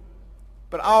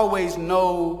 But always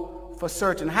know for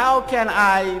certain. How can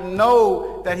I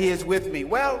know that he is with me?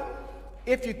 Well,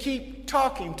 if you keep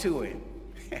talking to him.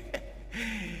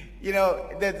 You know,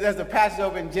 there's a passage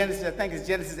over in Genesis, I think it's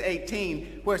Genesis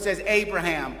 18, where it says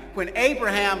Abraham. When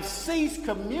Abraham ceased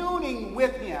communing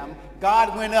with him,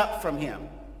 God went up from him.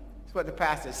 That's what the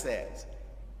passage says.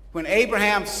 When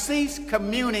Abraham ceased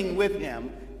communing with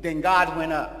him, then God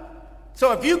went up.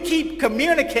 So if you keep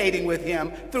communicating with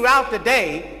him throughout the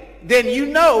day, then you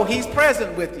know he's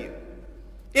present with you.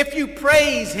 If you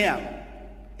praise him,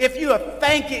 if you are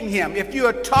thanking him, if you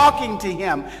are talking to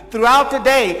him throughout the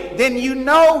day, then you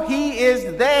know he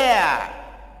is there.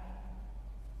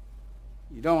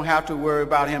 You don't have to worry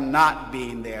about him not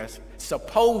being there,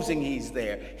 supposing he's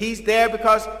there. He's there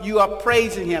because you are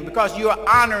praising him, because you are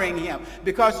honoring him,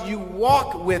 because you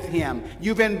walk with him.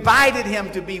 You've invited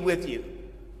him to be with you.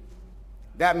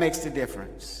 That makes the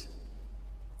difference.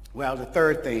 Well, the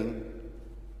third thing,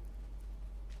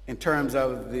 in terms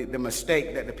of the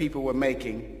mistake that the people were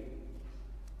making,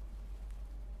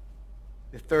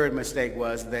 the third mistake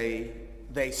was they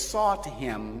sought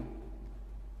him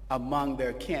among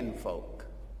their kinfolk.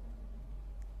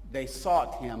 They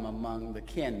sought him among the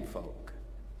kinfolk.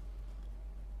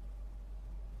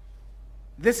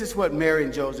 This is what Mary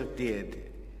and Joseph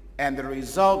did, and the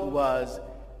result was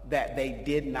that they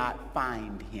did not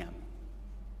find him.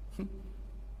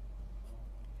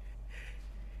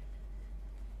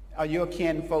 Are your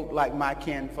kinfolk like my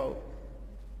kinfolk?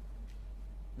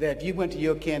 That if you went to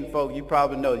your kinfolk, you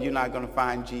probably know you're not going to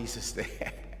find Jesus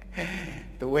there.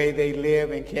 The way they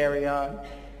live and carry on,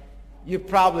 you're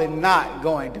probably not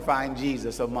going to find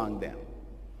Jesus among them.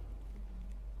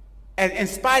 And in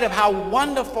spite of how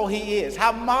wonderful he is,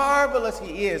 how marvelous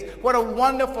he is, what a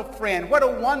wonderful friend, what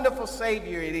a wonderful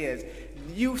Savior it is,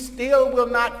 you still will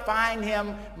not find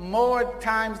him more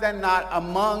times than not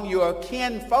among your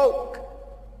kinfolk.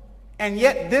 And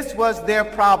yet this was their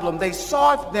problem. They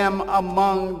sought them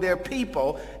among their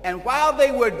people. And while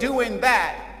they were doing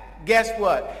that, guess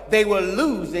what? They were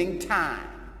losing time.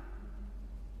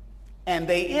 And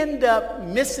they end up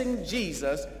missing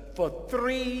Jesus for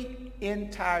 3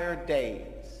 entire days.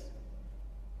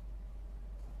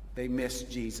 They missed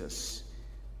Jesus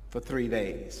for 3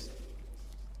 days.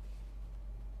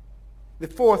 The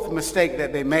fourth mistake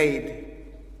that they made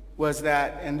was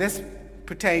that, and this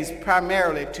pertains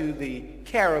primarily to the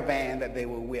caravan that they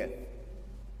were with.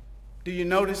 Do you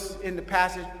notice in the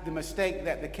passage the mistake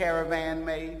that the caravan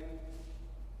made?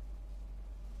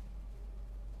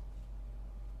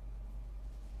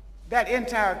 That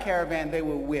entire caravan they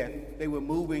were with, they were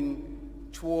moving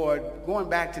toward, going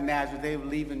back to Nazareth, they were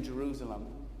leaving Jerusalem.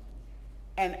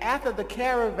 And after the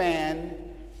caravan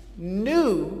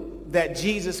knew that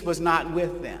Jesus was not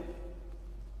with them,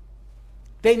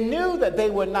 they knew that they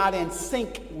were not in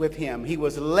sync with him. He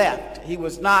was left. He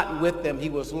was not with them. He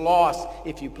was lost,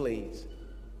 if you please.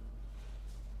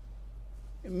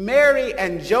 Mary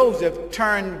and Joseph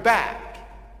turned back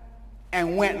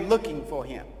and went looking for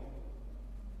him.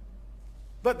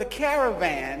 But the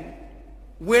caravan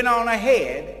went on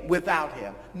ahead without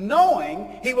him,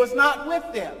 knowing he was not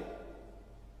with them.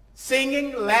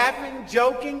 Singing, laughing,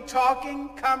 joking,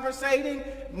 talking, conversating,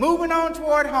 moving on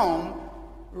toward home,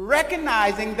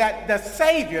 recognizing that the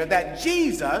Savior, that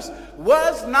Jesus,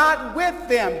 was not with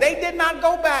them. They did not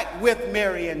go back with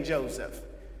Mary and Joseph.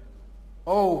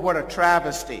 Oh, what a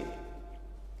travesty.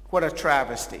 What a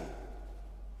travesty.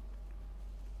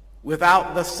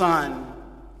 Without the Son,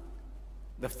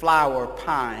 the flower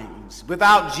pines.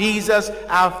 Without Jesus,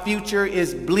 our future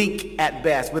is bleak at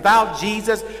best. Without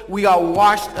Jesus, we are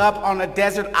washed up on a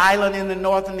desert island in the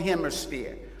northern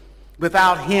hemisphere.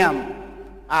 Without him,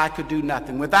 I could do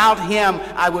nothing. Without him,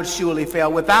 I would surely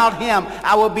fail. Without him,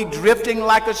 I would be drifting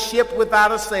like a ship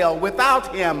without a sail.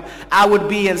 Without him, I would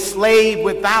be enslaved.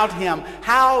 Without him,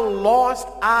 how lost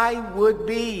I would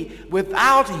be.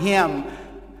 Without him,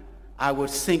 I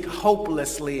would sink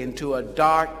hopelessly into a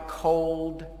dark,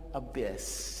 cold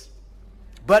abyss.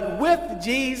 But with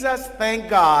Jesus, thank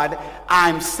God,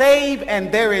 I'm saved,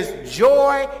 and there is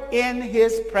joy in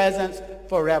his presence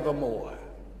forevermore.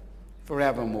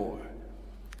 Forevermore.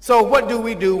 So what do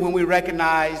we do when we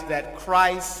recognize that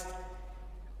Christ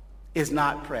is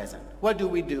not present? What do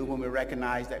we do when we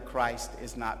recognize that Christ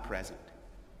is not present?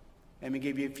 Let me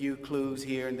give you a few clues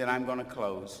here, and then I'm going to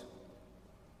close.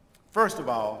 First of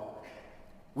all,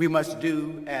 we must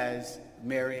do as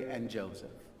Mary and Joseph.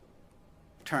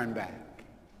 Turn back.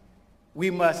 We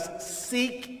must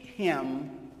seek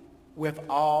him with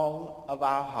all of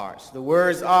our hearts. The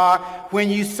words are, when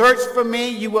you search for me,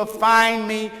 you will find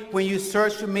me. When you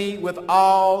search for me with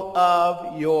all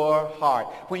of your heart.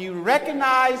 When you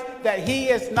recognize that he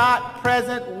is not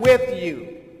present with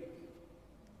you,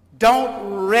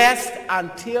 don't rest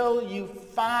until you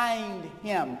find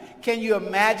him. Can you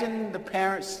imagine the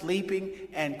parents sleeping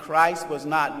and Christ was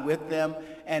not with them?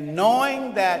 And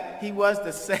knowing that he was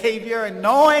the Savior, and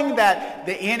knowing that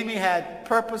the enemy had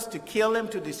purpose to kill him,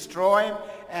 to destroy him,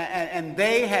 and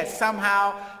they had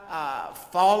somehow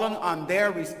fallen on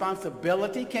their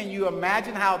responsibility. Can you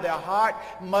imagine how their heart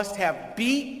must have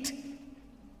beat?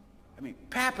 I mean,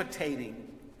 palpitating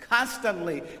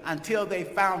constantly until they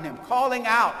found him, calling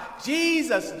out,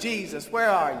 Jesus, Jesus, where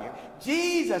are you?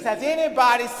 Jesus, has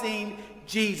anybody seen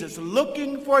Jesus?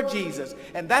 Looking for Jesus.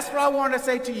 And that's what I want to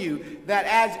say to you, that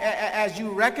as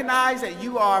you recognize that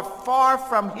you are far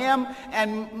from him,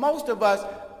 and most of us,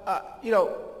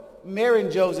 Mary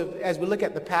and Joseph, as we look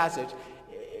at the passage,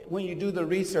 when you do the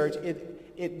research,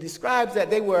 it describes that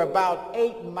they were about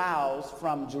 8 miles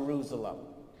from Jerusalem.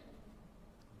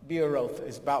 Beeroth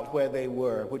is about where they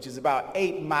were, which is about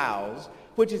 8 miles,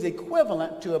 which is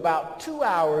equivalent to about 2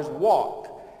 hours walk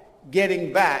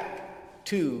getting back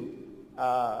to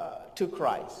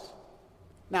Christ.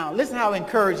 Now, listen how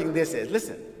encouraging this is.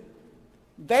 Listen,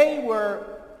 they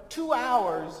were 2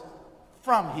 hours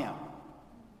from him.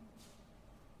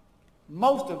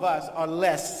 Most of us are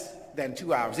less than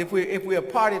 2 hours. If we are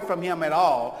parted from him at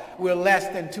all, we're less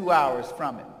than 2 hours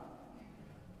from him.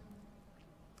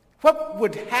 What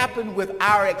would happen with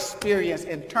our experience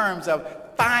in terms of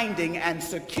finding and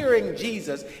securing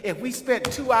Jesus if we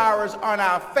spent 2 hours on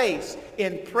our face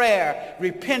in prayer,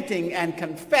 repenting and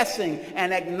confessing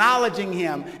and acknowledging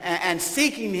him and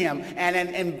seeking him and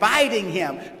inviting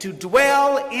him to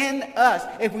dwell in us?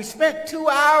 If we spent 2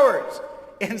 hours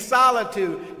in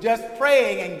solitude, just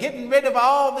praying and getting rid of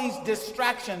all these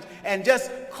distractions and just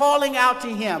calling out to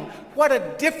him, what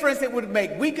a difference it would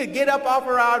make. We could get up off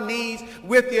of our knees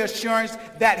with the assurance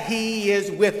that he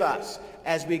is with us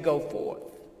as we go forth.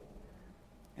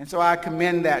 And so I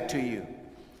commend that to you.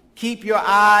 Keep your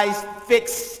eyes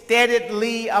fixed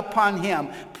steadily upon him,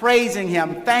 praising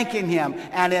him, thanking him,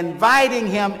 and inviting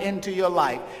him into your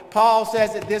life. Paul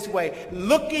says it this way,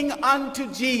 looking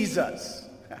unto Jesus,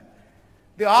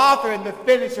 the author and the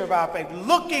finisher of our faith,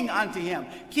 looking unto him,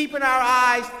 keeping our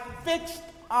eyes fixed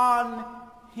on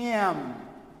him.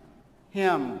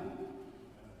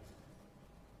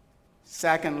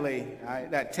 Secondly,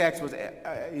 that text was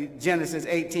Genesis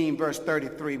 18, verse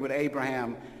 33, with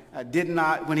Abraham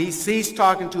when he ceased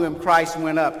talking to him, Christ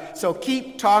went up. So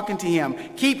keep talking to him.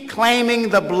 Keep claiming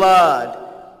the blood.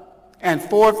 And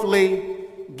fourthly,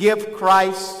 give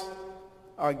Christ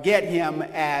or get him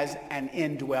as an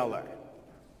indweller.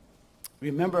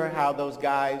 Remember how those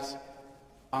guys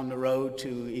on the road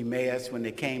to Emmaus, when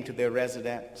they came to their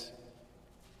residence,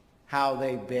 how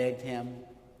they begged him?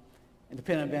 And the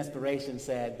Pen of Inspiration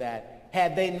said that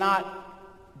had they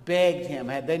not begged him,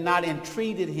 had they not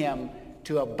entreated him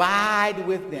to abide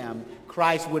with them,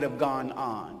 Christ would have gone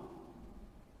on.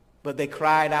 But they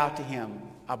cried out to him,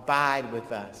 abide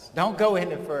with us. Don't go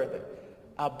any further.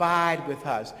 abide with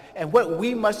us. And what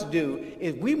we must do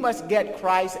is we must get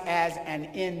Christ as an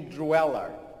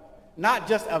indweller, not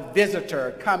just a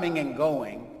visitor coming and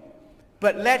going,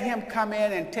 but let him come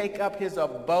in and take up his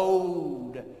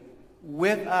abode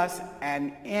with us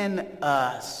and in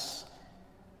us.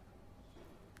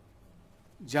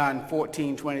 John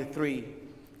 14:23,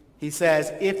 he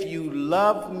says, if you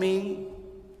love me,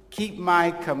 keep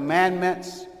my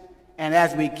commandments, and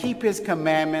as we keep his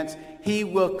commandments, he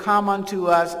will come unto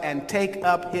us and take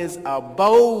up his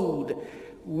abode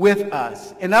with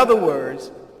us. In other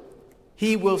words,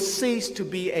 he will cease to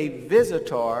be a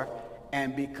visitor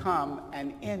and become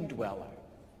an indweller.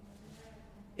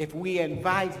 If we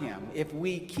invite him, if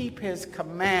we keep his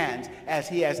commands as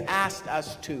he has asked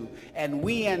us to, and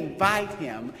we invite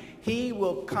him, he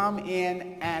will come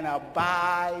in and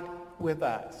abide with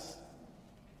us.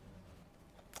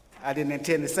 I didn't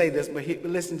intend to say this, but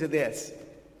listen to this.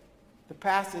 The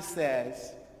passage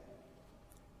says,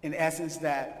 in essence,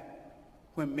 that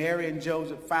when Mary and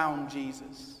Joseph found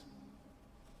Jesus,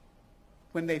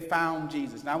 when they found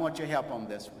Jesus, and I want your help on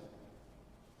this one,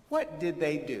 what did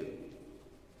they do?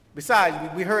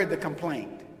 Besides, we heard the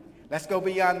complaint. Let's go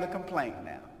beyond the complaint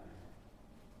now.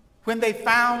 When they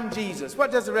found Jesus, what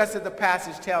does the rest of the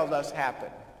passage tell us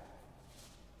happened?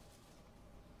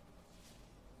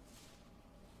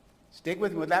 Stick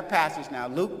with me with that passage now.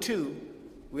 Luke 2,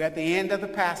 we're at the end of the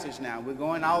passage now. We're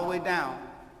going all the way down.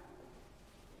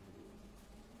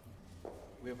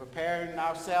 We're preparing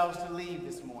ourselves to leave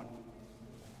this morning.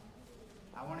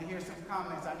 I want to hear some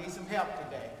comments. I need some help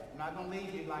today. I'm not going to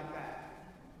leave you like that.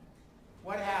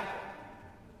 What happened?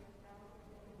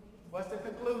 What's the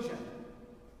conclusion?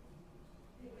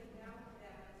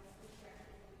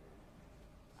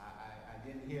 I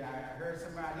didn't hear. I heard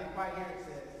somebody. I didn't quite hear it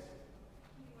said.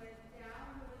 He went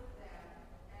down with them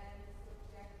and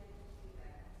subjected to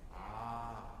them.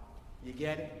 Ah, you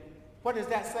get it? What does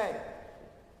that say?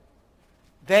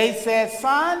 They said,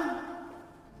 son,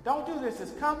 don't do this.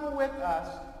 Just come with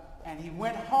us. And he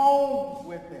went home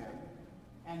with them.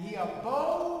 And he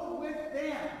abode with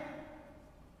them.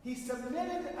 He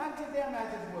submitted unto them,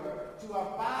 as it were, to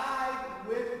abide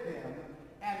with them.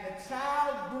 And the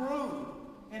child grew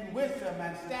in wisdom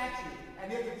and stature.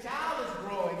 And if the child is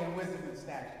growing in wisdom and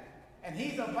stature, and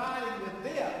he's abiding with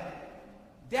them,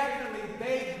 definitely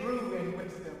they grew in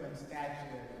wisdom and stature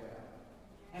as well.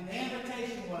 And the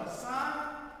invitation was, son,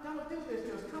 don't do this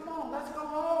to us. Come on, let's go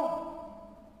home.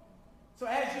 So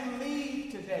as you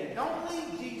leave today, don't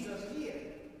leave Jesus here.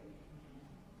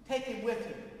 Take him with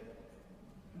you.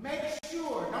 Make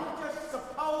sure, don't just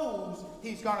suppose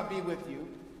he's going to be with you,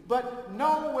 but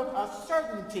know with a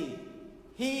certainty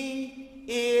he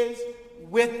is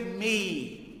with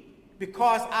me,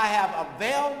 because I have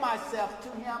availed myself to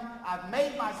him. I've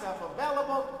made myself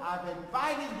available. I've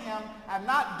invited him. I'm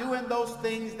not doing those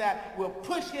things that will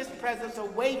push his presence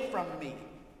away from me.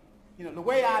 You know, the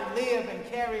way I live and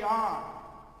carry on,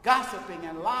 gossiping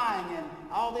and lying and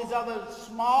all these other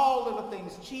small little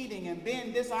things, cheating and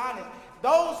being dishonest,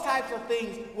 those types of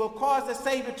things will cause the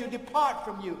Savior to depart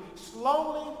from you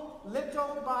slowly,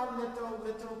 little by little,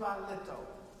 little by little.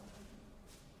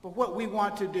 But what we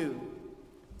want to do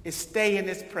is stay in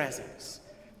his presence,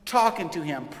 talking to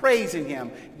him, praising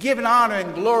him, giving honor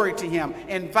and glory to him,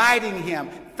 inviting him,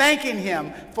 thanking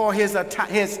him for his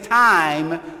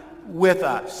time with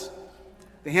us.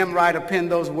 The hymn writer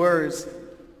penned those words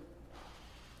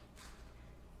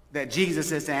that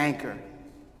Jesus is the anchor.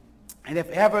 And if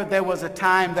ever there was a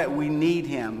time that we need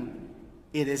him,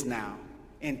 it is now.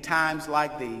 In times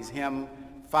like these, hymn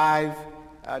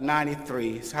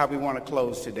 593 is how we want to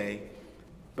close today.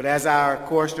 But as our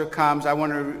chorister comes, I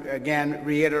want to again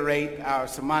reiterate our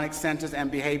sermonic sentence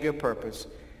and behavior purpose.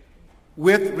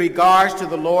 With regards to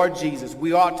the Lord Jesus,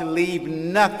 we ought to leave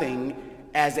nothing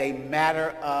as a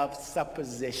matter of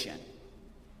supposition.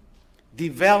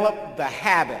 Develop the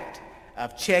habit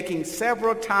of checking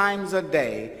several times a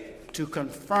day to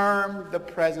confirm the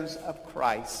presence of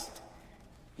Christ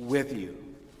with you.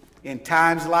 In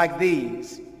times like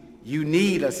these, you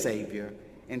need a Savior.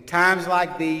 In times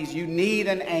like these, you need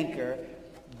an anchor.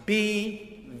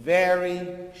 Be very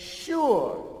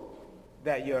sure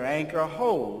that your anchor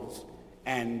holds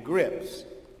and grips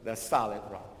the solid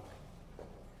rock.